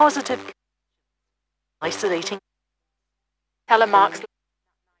Positive. Isolating. Telemarks.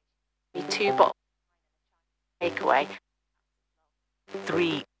 2 bottles. Takeaway.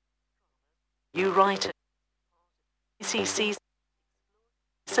 3. You write it. CC's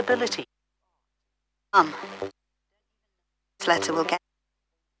disability. This letter will get.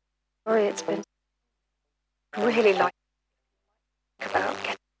 Sorry, it's been really like about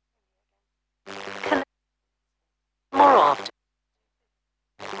getting. Tomorrow after.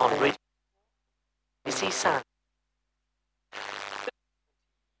 On radio. BBC Sound.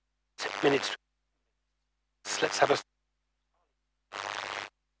 6 minutes. Let's have a.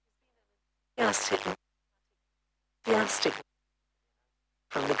 Fiastic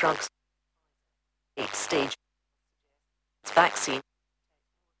from the drugs. 8 stage. It's vaccine.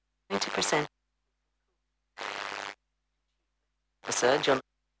 90%. A surge on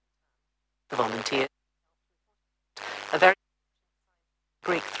the volunteer. A very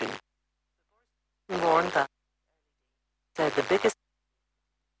breakthrough. Warned that said the biggest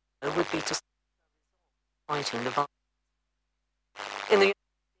would be to fighting the virus. In the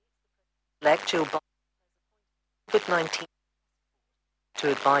lecture by COVID-19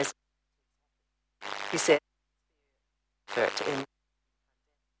 to advise, he said,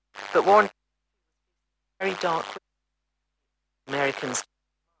 but warned very dark Americans,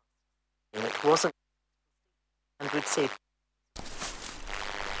 and it wasn't and would say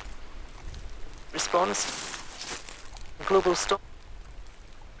response global stock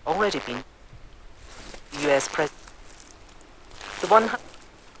already been US president the one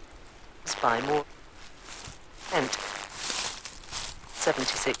is by more and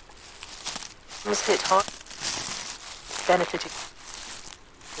 76 was hit hard benefiting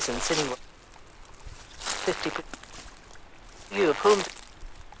in city 50% view of whom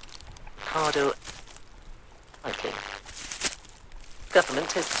Ricardo likely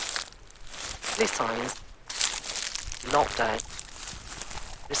government has signs lockdown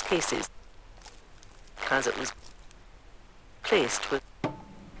this cases as it was placed with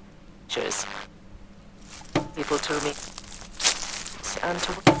measures people to remain and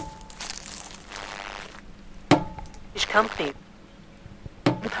to each company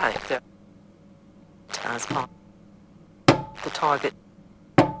impact their as part the target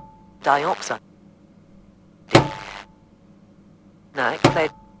dioxide now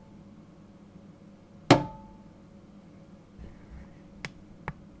played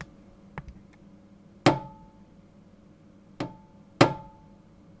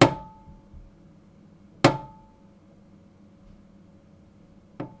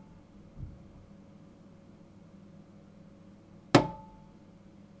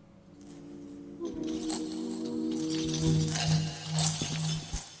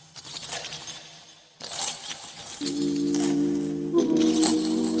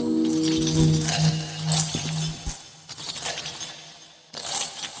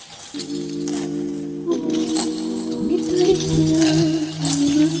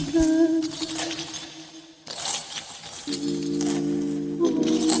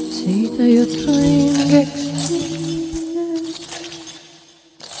Siitä jotain keksin.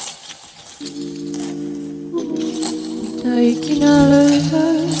 Mitä ikinä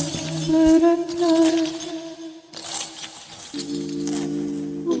löydänkään.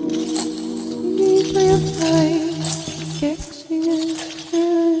 Siitä jotain keksin.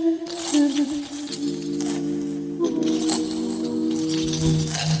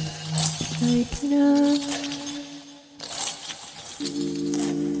 Mitä ikinä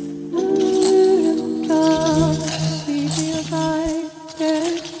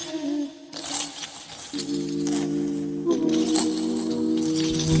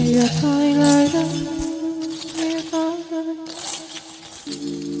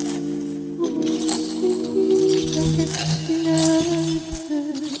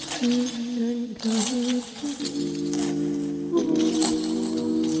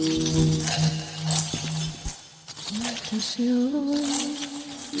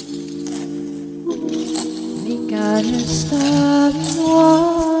mikä estää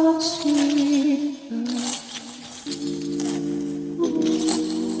minua siitä,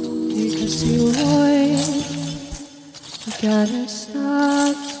 eikä silloin, mikä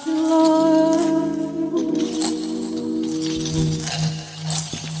estää silloin.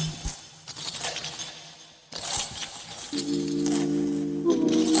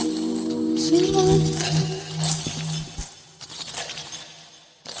 Silloin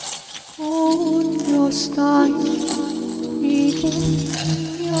on jostain riippuja.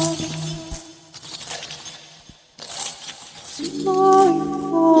 Silloin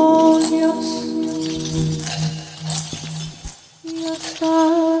on jostain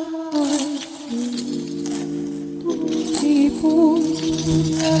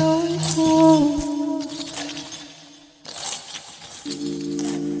Still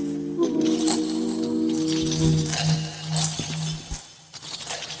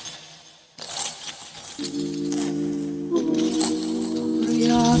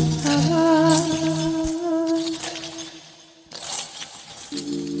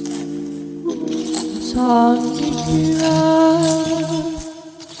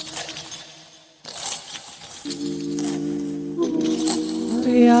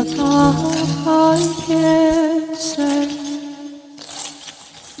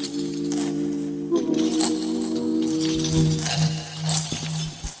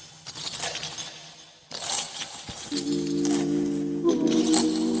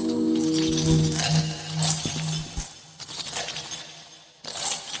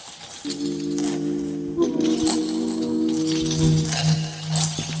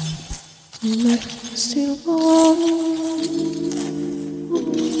on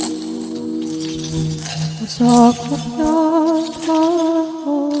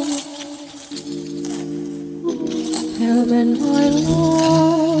Helmet, my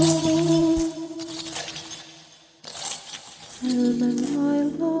lord, helmet, my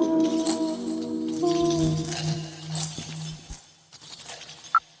lord.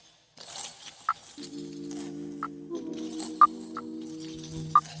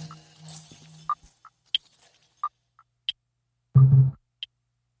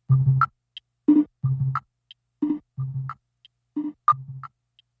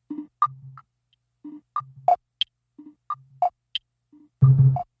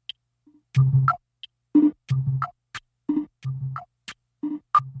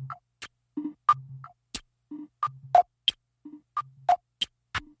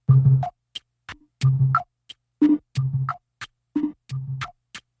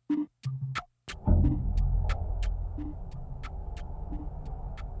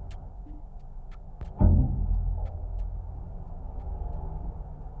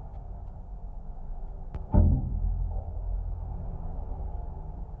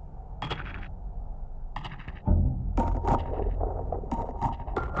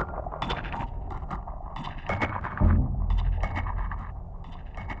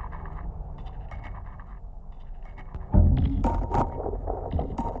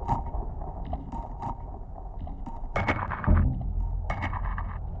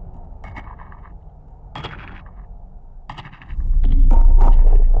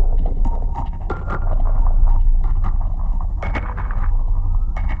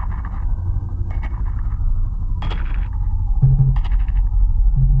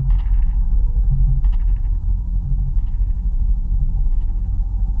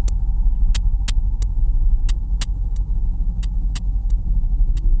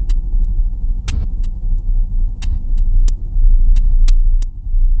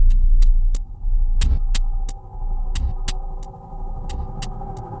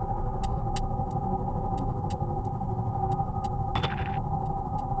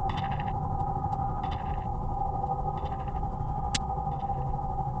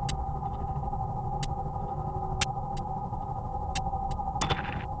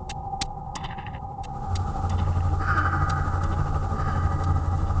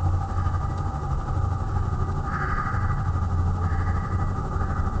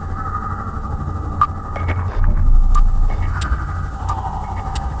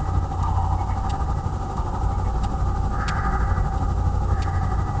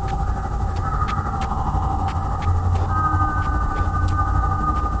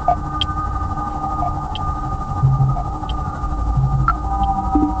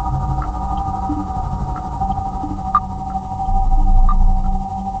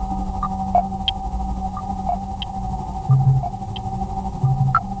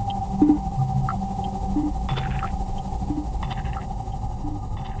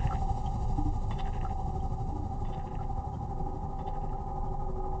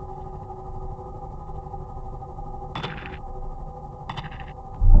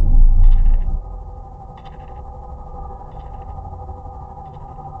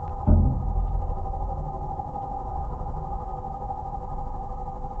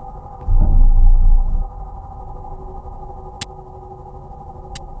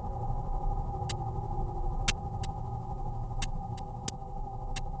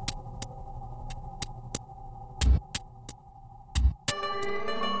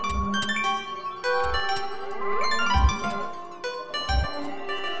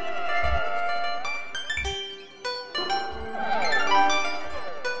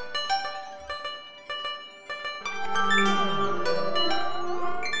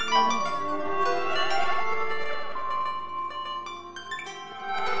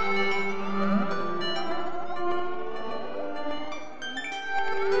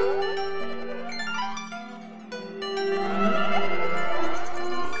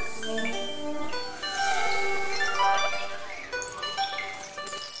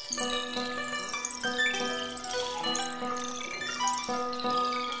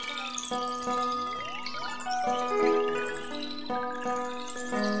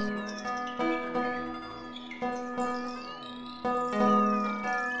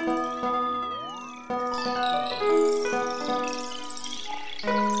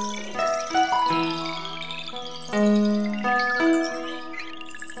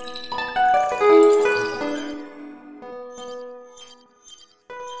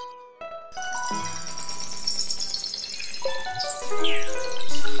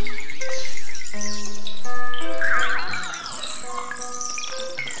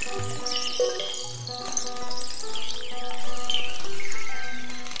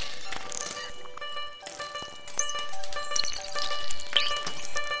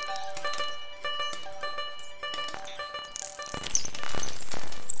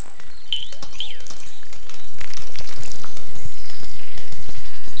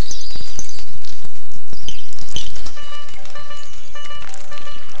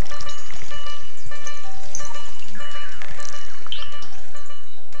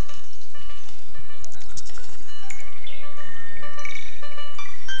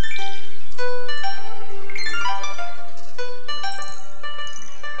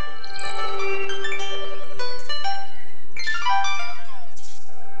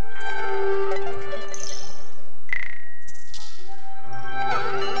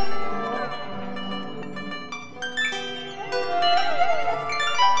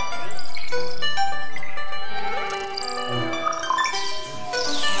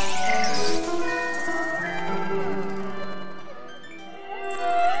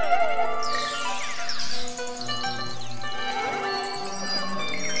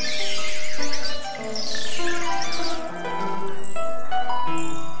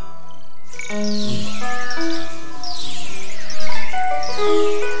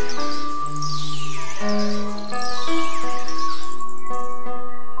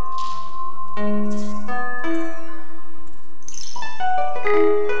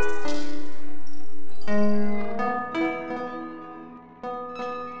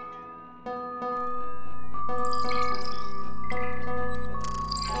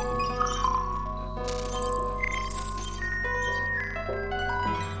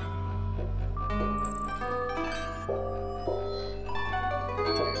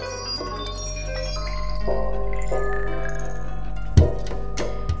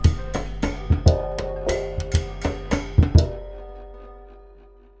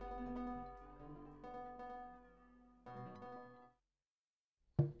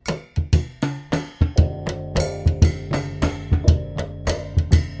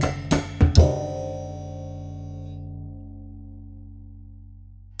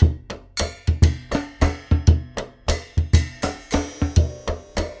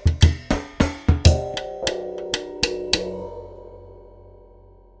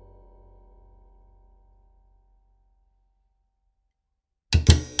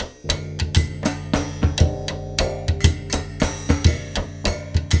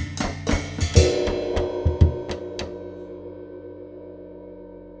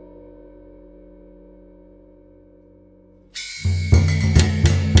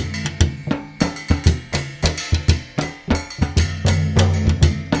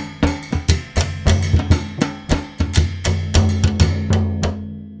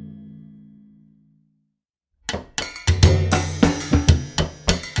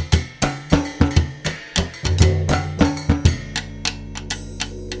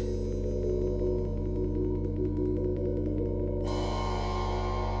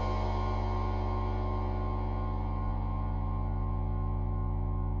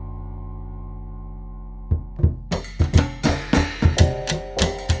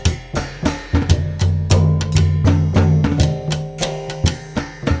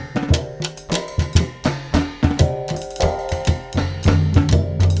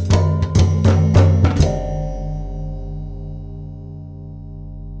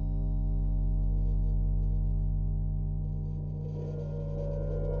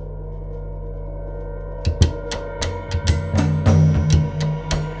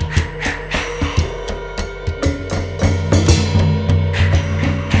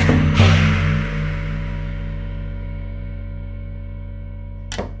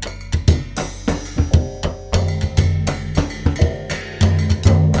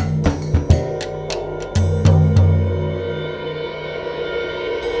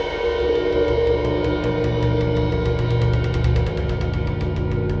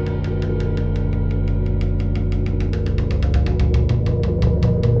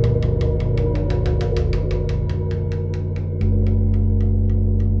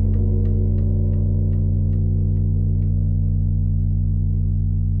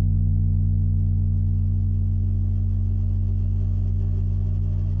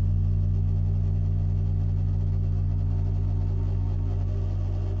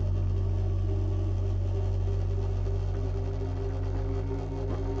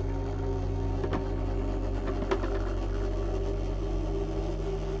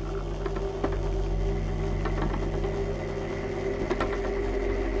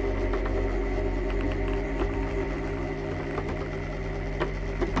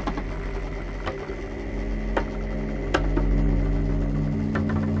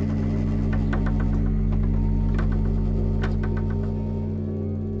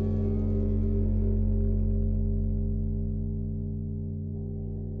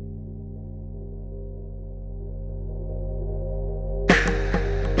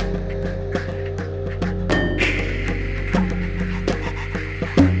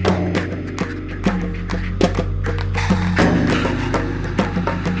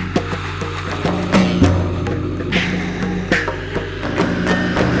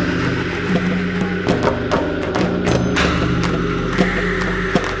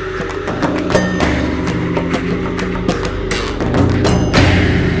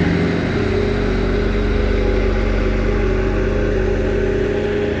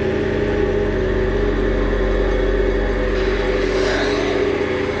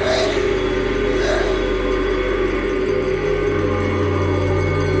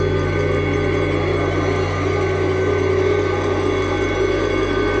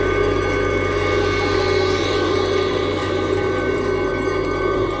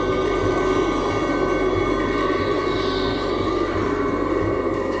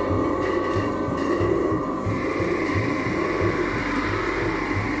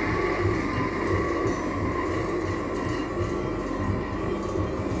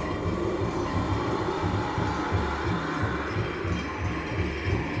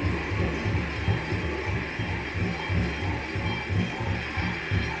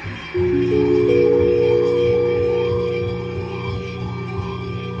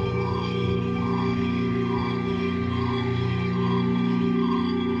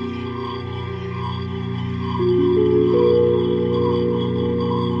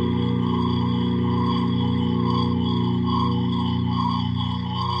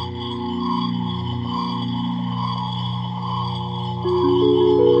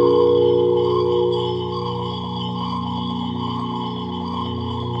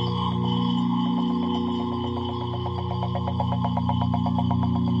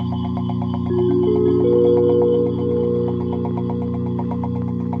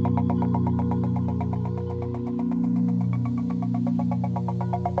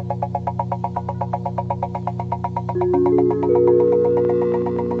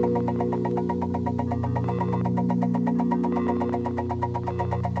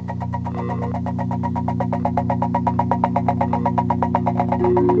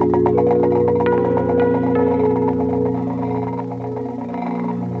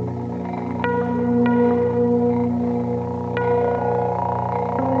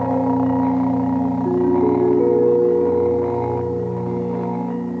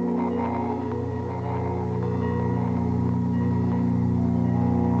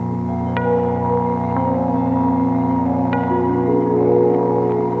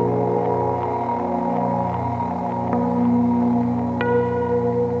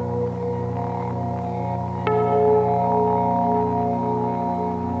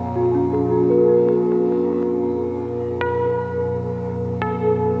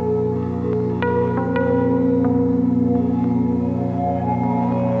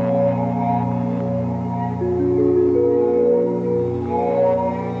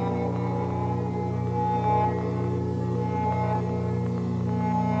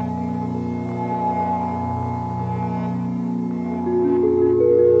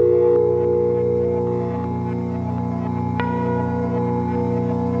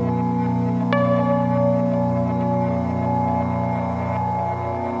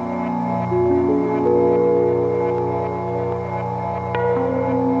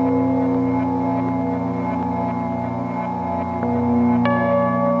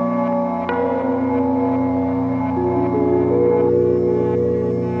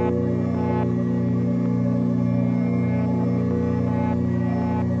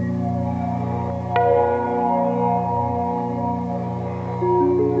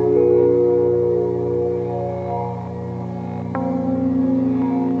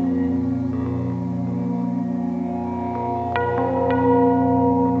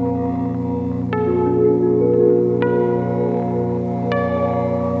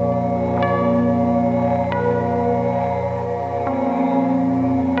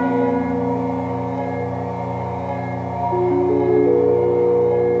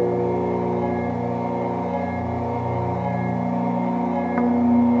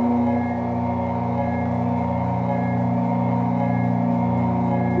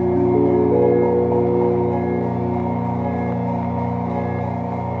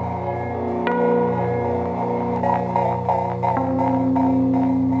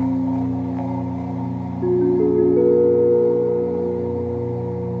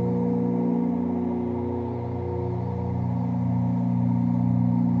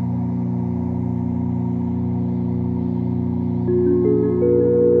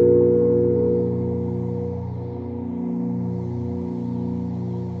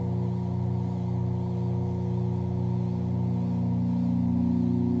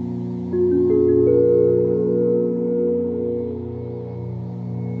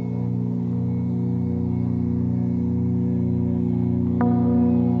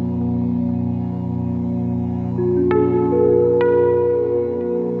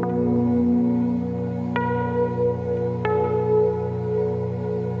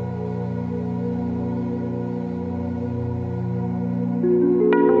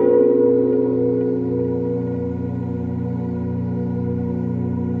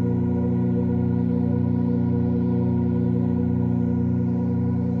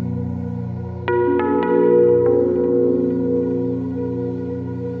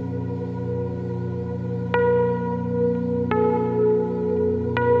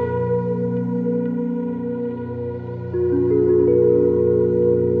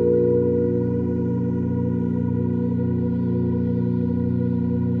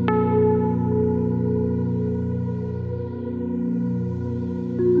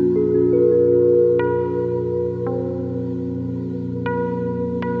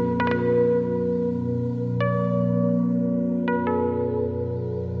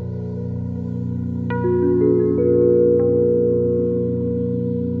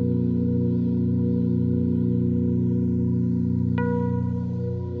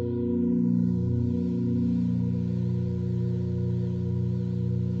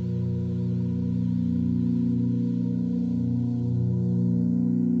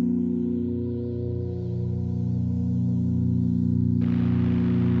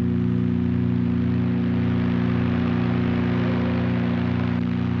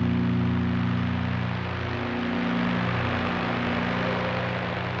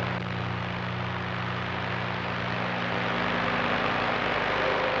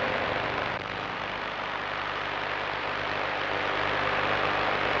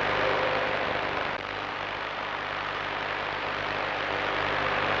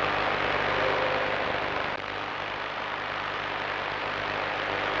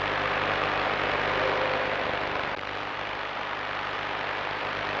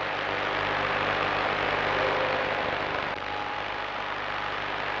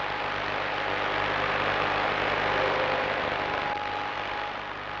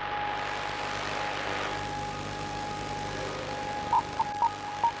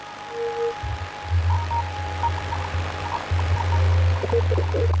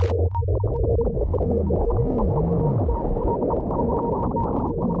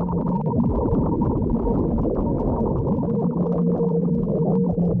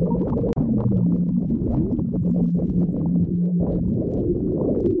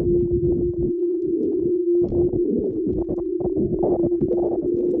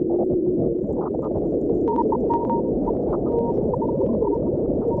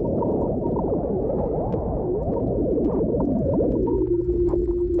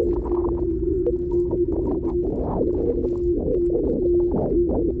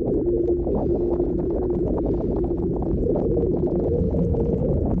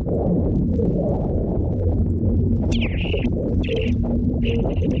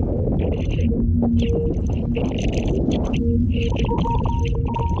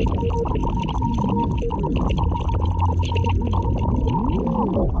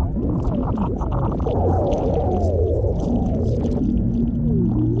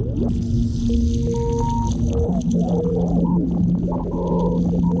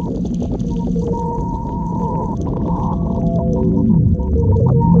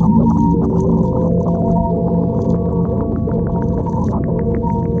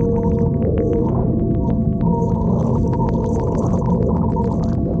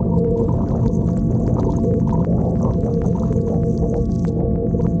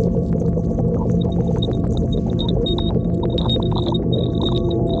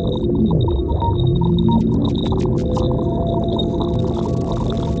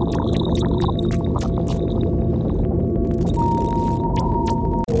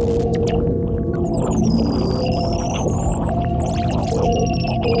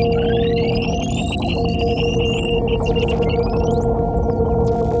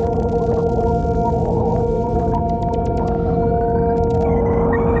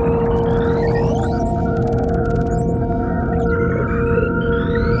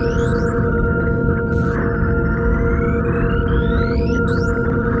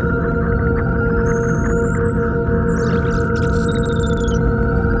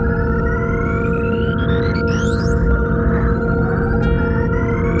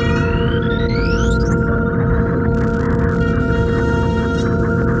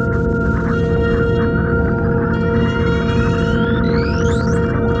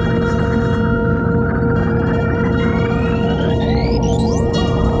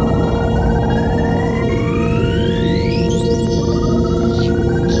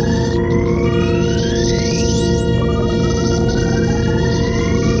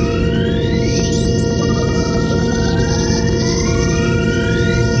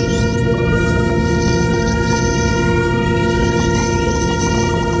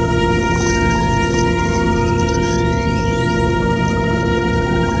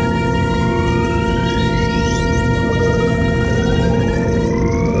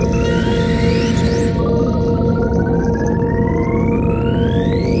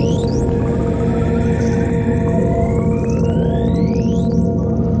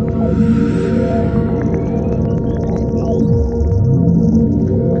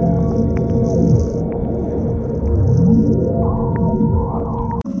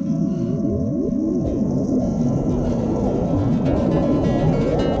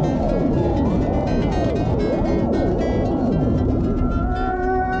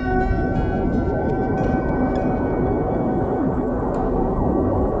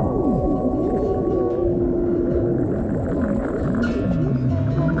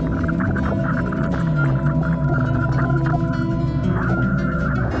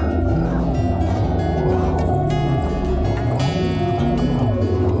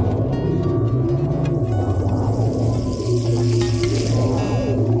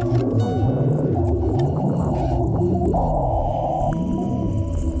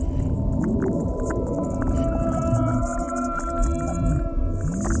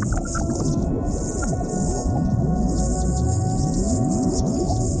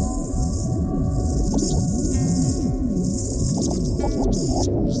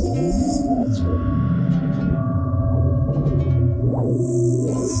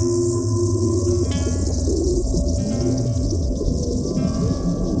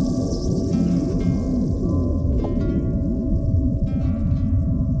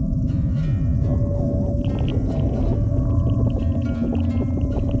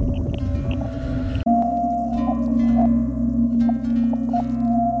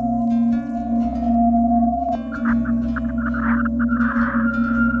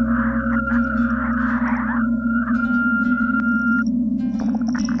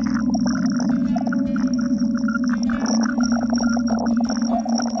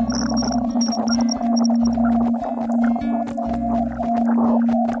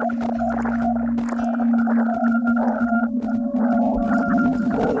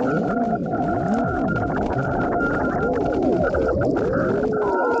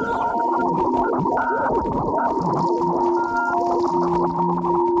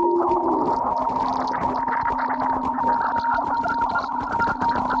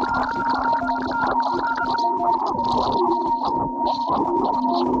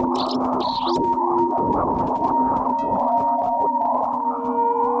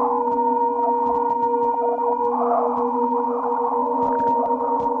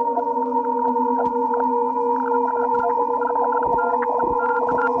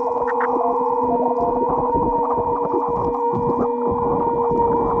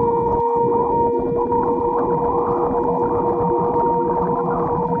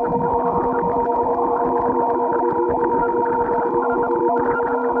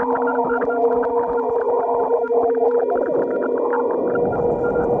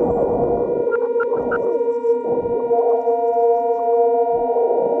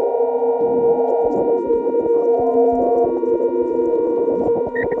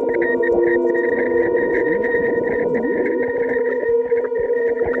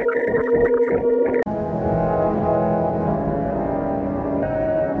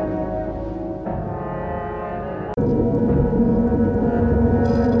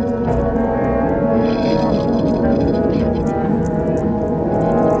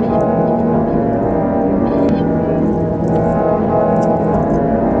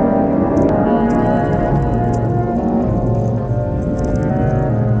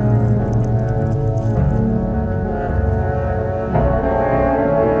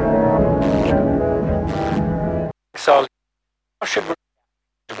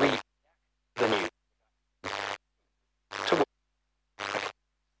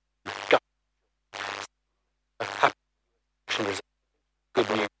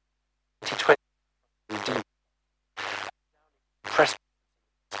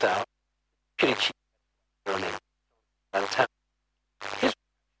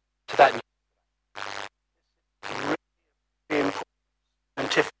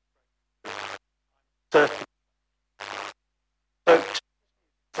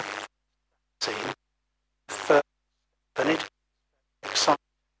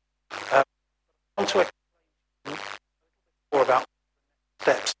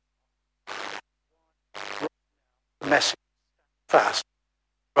 message fast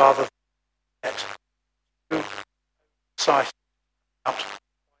rather than get too excited about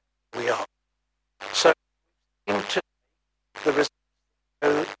where we are. So, into the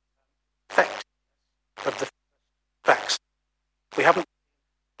effectiveness of the vaccine. We haven't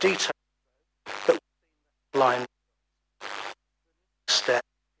detailed, but we've seen that line. The next step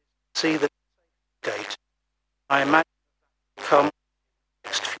is to see the data. I imagine that will come in the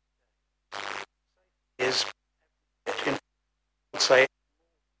next few days. Is in say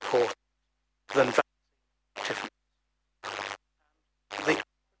more important than vaccine effectiveness. And the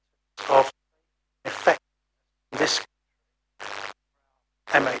of effectiveness in this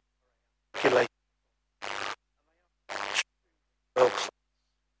country, MH world class,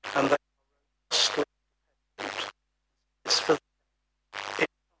 and they are robustly independent. It's for them in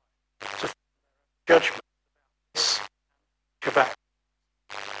time to form their own judgment about this and vaccine.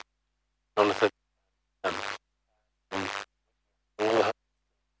 Jonathan, all the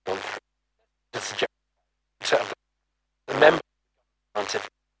to suggest remember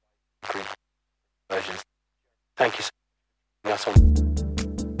scientific group versions. Thank you so much for joining us on.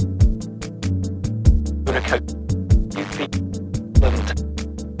 Going to cope. You've been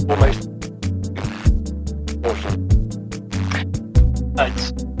almost it's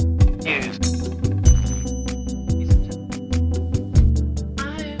used.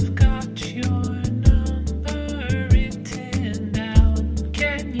 I've got your number written down.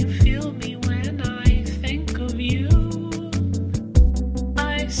 Can you feel me when I think of you?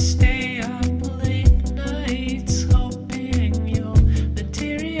 I stay up late nights hoping you'll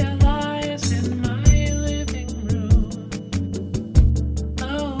materialize in my living room.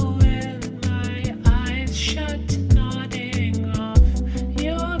 Oh, and my eyes shut, nodding off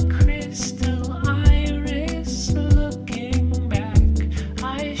your crystal iris, looking back.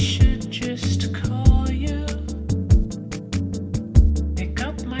 I should just call you. Pick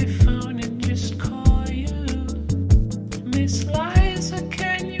up my phone and just call you. Miss Liza,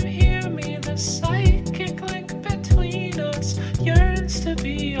 can you hear me? The psychic link between us yearns to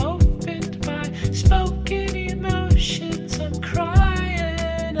be opened by spoken emotions. I'm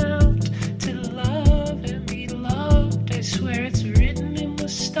crying out to love and be loved. I swear it's written in the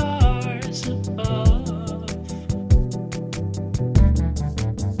stars above.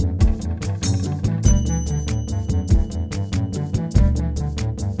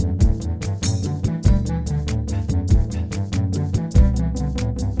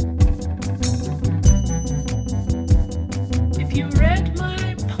 If you read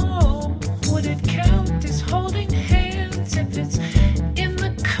my poem, would it count as holding hands? If it's in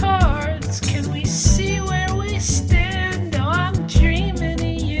the cards, can we see where we stand? Oh, I'm dreaming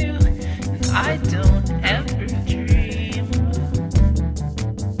of you, and I don't ever dream.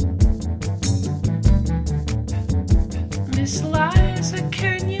 Miss Liza,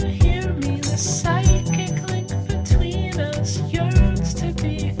 can you hear me? The psychic link between us yearns to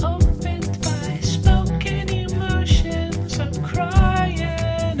be opened by spoken emotions. I'm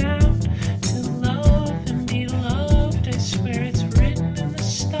crying out to love and be loved. I swear it's written in the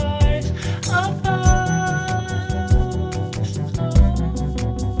stars above.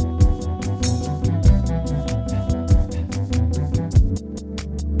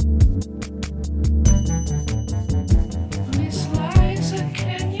 Miss Liza,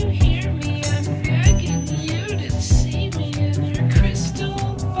 can you hear me? I'm begging you to see me in your crystal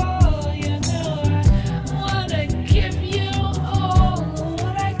ball. You know I wanna give you all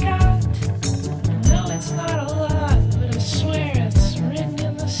what I got. I know it's not a lot, but I swear it's written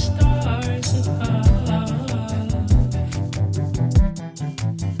in the stars above.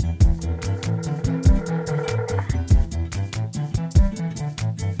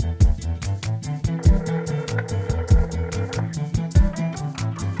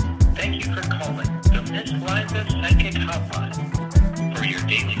 Thank you for calling the Miss Liza Psychic Hotline. For your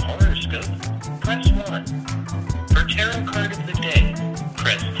daily horoscope, press 1. For Tarot Card of the Day,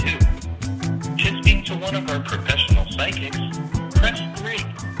 press 2. To speak to one of our professional psychics, press 3.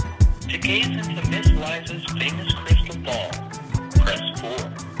 To gaze into Miss Liza's famous crystal ball, press 4.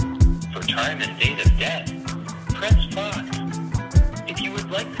 For time and date of death, press 5. If you would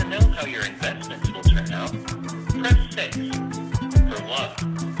like to know how your investments will turn out, press 6. For love,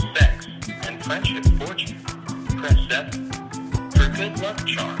 sex, and friendship fortune, press 7. For good luck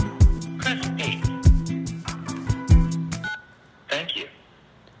charm, press 8. Thank you.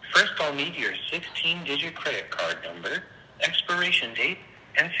 First, I'll need your 16-digit credit card number, expiration date,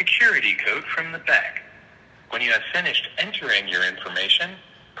 and security code from the back. When you have finished entering your information,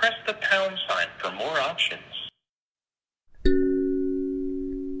 press the pound sign for more options.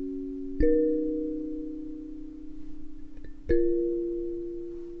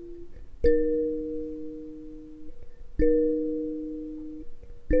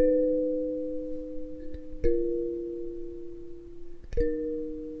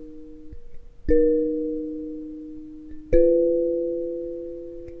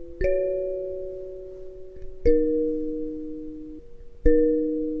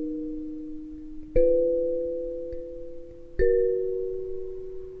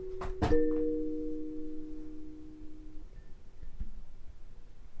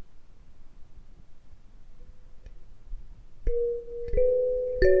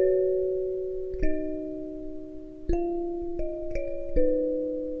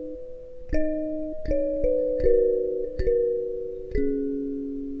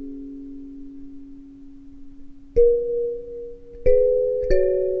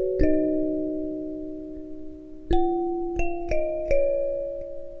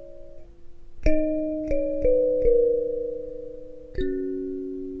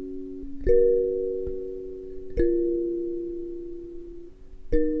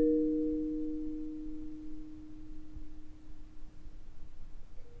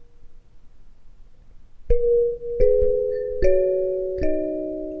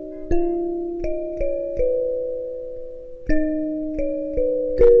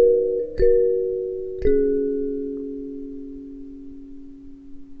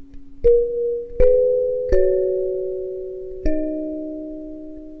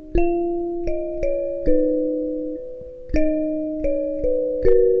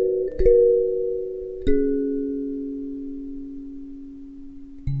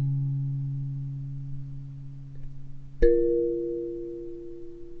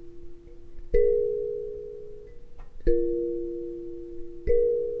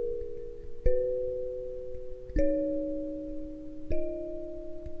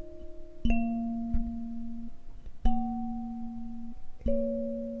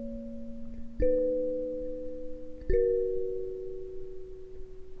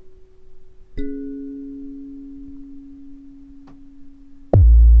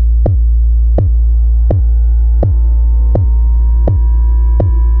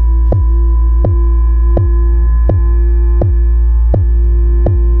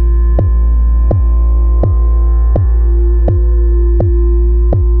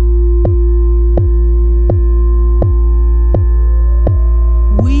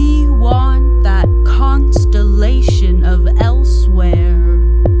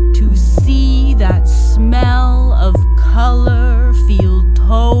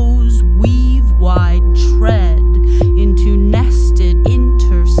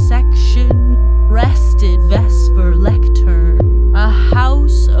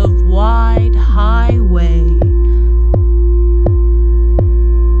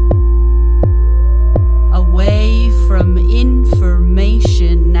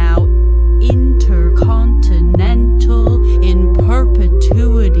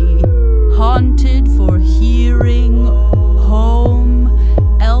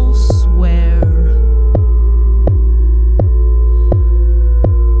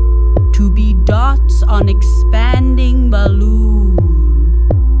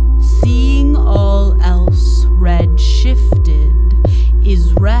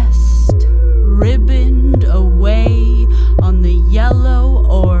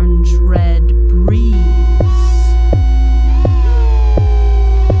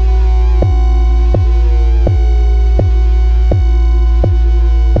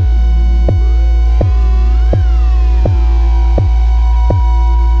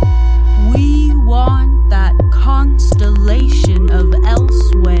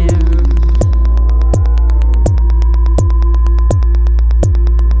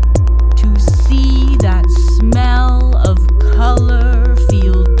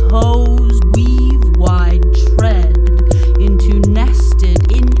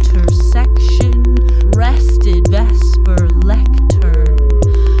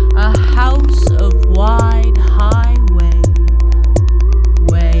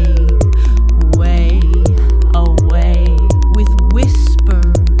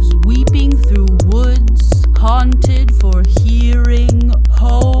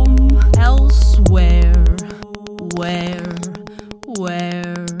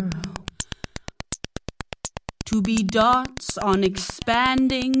 To be dots on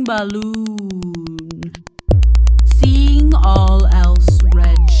expanding balloon, seeing all else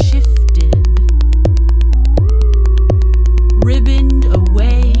red shifted, ribboned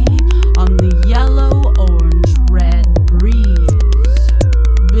away on the yellow, orange, red breeze,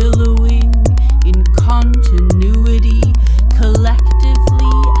 billowing in continuity,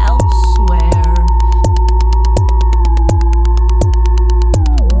 collectively elsewhere.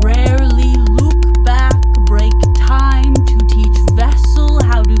 Rarely look back, break time to teach vessel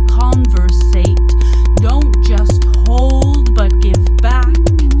how to conversate. Don't just hold but give back.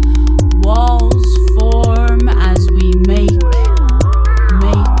 Walls form as we make,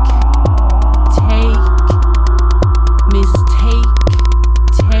 take, mistake,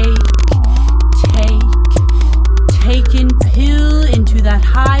 taken pill into that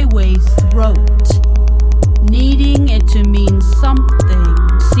highway throat, needing it to mean something,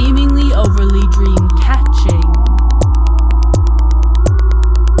 seemingly overly dream catching.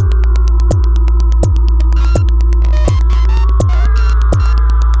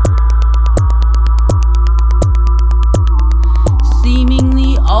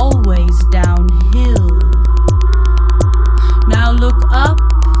 Seemingly always downhill. Now look up,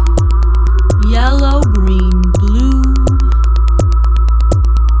 yellow, green, blue,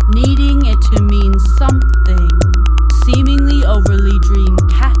 needing it to mean something, seemingly overly dream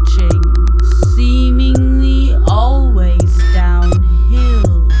catching, seemingly always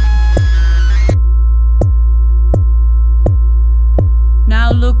downhill.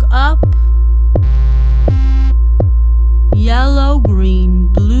 Now look up, yellow, green,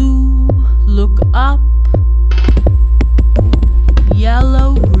 blue, look up,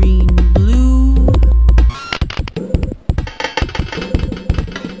 yellow,